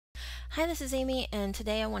Hi, this is Amy, and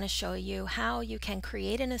today I want to show you how you can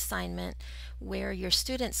create an assignment where your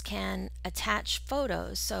students can attach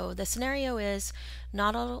photos. So the scenario is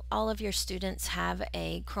not all of your students have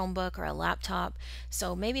a Chromebook or a laptop,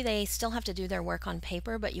 so maybe they still have to do their work on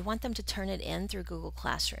paper, but you want them to turn it in through Google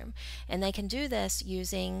Classroom. And they can do this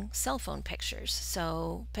using cell phone pictures.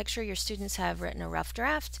 So picture your students have written a rough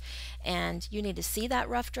draft, and you need to see that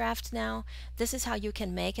rough draft now. This is how you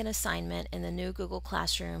can make an assignment in the new Google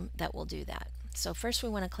Classroom that will do that. So first we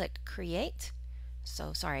want to click Create.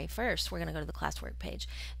 First we're going to go to the classwork page.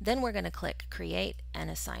 Then we're going to click Create an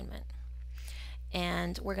Assignment.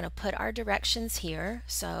 And we're going to put our directions here.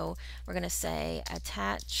 So we're going to say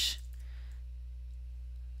attach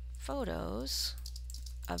photos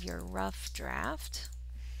of your rough draft.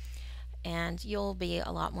 And you'll be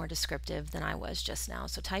a lot more descriptive than I was just now.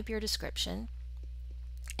 So type your description.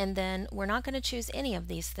 And then we're not going to choose any of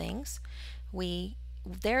these things.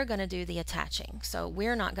 They're going to do the attaching, so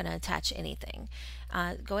we're not going to attach anything.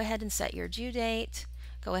 Go ahead and set your due date.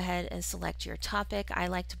 Go ahead and select your topic. I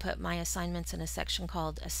like to put my assignments in a section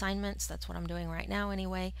called Assignments. That's what I'm doing right now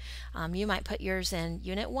anyway. You might put yours in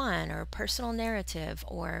Unit 1 or Personal Narrative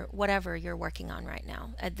or whatever you're working on right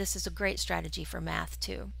now. This is a great strategy for math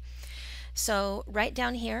too. So right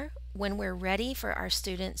down here, when we're ready for our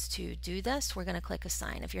students to do this, we're going to click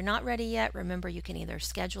Assign. If you're not ready yet, remember you can either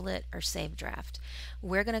schedule it or save draft.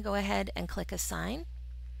 We're going to go ahead and click Assign.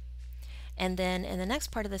 And then in the next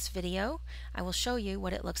part of this video, I will show you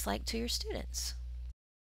what it looks like to your students.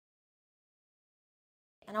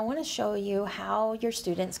 And I want to show you how your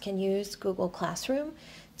students can use Google Classroom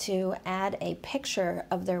to add a picture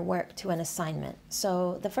of their work to an assignment.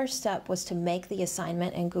 So the first step was to make the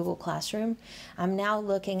assignment in Google Classroom. I'm now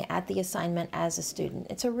looking at the assignment as a student.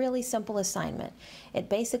 It's a really simple assignment. It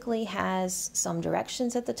basically has some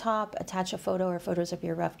directions at the top: attach a photo or photos of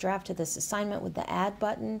your rough draft to this assignment with the Add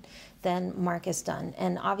button, then mark as done.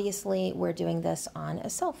 And obviously we're doing this on a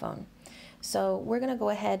cell phone. So we're going to go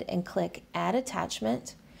ahead and click Add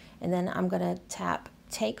Attachment, and then I'm going to tap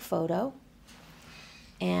Take Photo.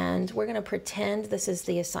 And we're going to pretend this is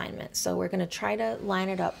the assignment. So we're going to try to line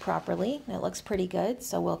it up properly. It looks pretty good,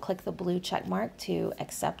 so we'll click the blue check mark to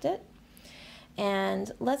accept it.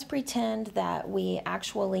 And let's pretend that we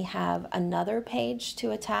actually have another page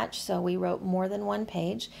to attach, so we wrote more than one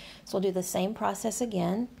page. So we'll do the same process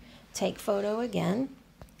again. Take photo again.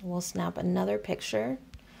 We'll snap another picture.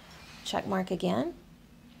 Check mark again.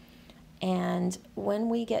 And when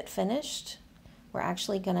we get finished, we're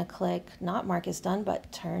actually going to click not mark as done,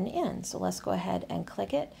 but turn in. So let's go ahead and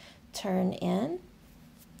click it, turn in,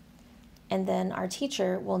 and then our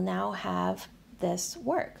teacher will now have this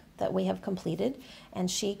work that we have completed,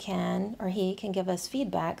 and she can or he can give us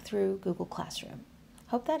feedback through Google Classroom.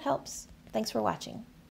 Hope that helps. Thanks for watching.